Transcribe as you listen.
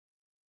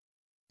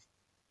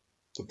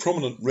The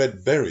prominent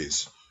red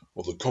berries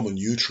of the common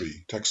yew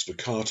tree, Taxus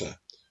baccata,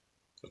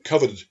 are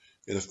covered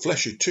in a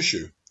fleshy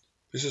tissue.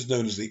 This is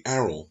known as the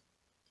aril.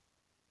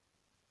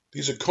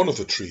 These are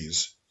conifer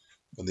trees,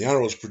 and the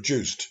aril is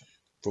produced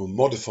from a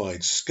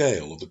modified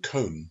scale of the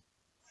cone.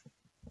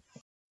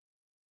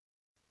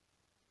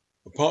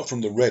 Apart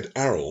from the red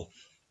aril,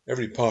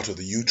 every part of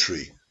the yew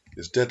tree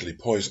is deadly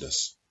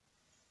poisonous.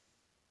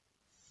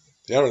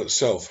 The aril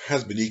itself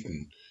has been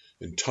eaten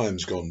in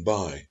times gone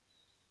by,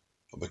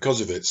 and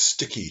because of its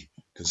sticky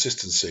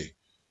consistency,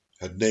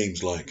 had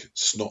names like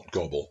snot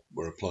gobble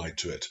were applied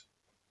to it.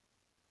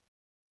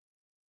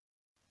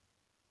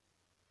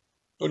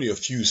 Only a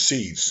few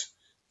seeds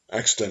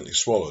accidentally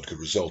swallowed could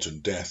result in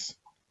death.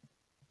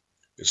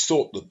 It's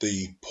thought that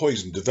the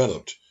poison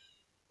developed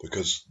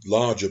because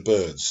larger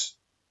birds,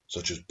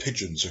 such as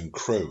pigeons and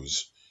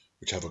crows,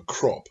 which have a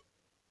crop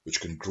which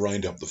can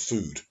grind up the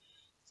food,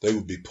 they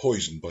would be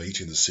poisoned by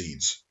eating the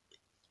seeds.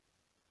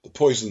 The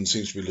poison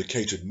seems to be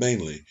located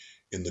mainly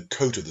in the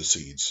coat of the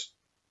seeds.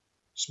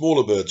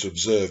 Smaller birds are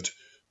observed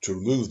to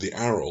remove the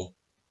aril,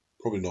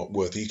 probably not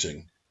worth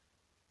eating,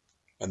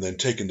 and then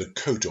taking the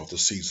coat off the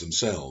seeds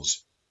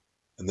themselves,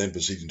 and then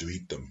proceeding to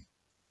eat them.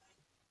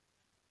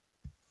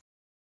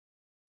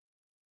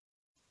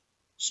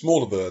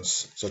 Smaller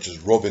birds, such as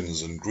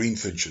robins and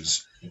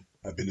greenfinches,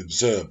 have been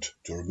observed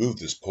to remove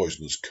this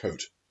poisonous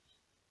coat,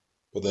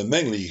 but they're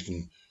mainly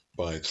eaten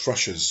by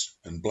thrushes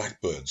and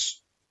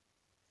blackbirds.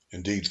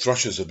 Indeed,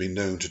 thrushes have been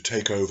known to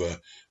take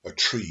over a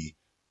tree,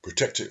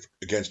 protect it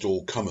against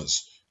all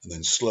comers, and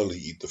then slowly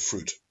eat the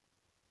fruit.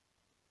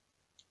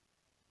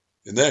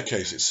 In their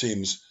case, it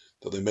seems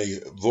that they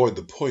may avoid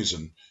the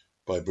poison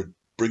by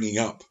bringing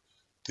up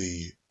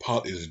the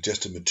partly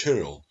digested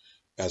material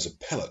as a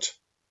pellet,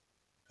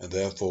 and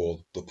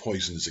therefore the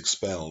poison is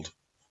expelled.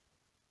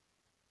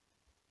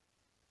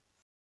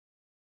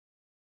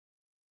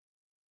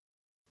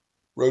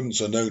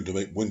 Rodents are known to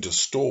make winter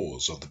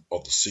stores of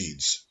the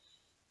seeds.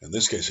 In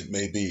this case, it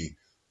may be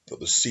that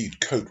the seed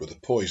coat with the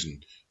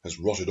poison has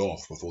rotted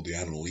off before the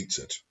animal eats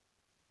it.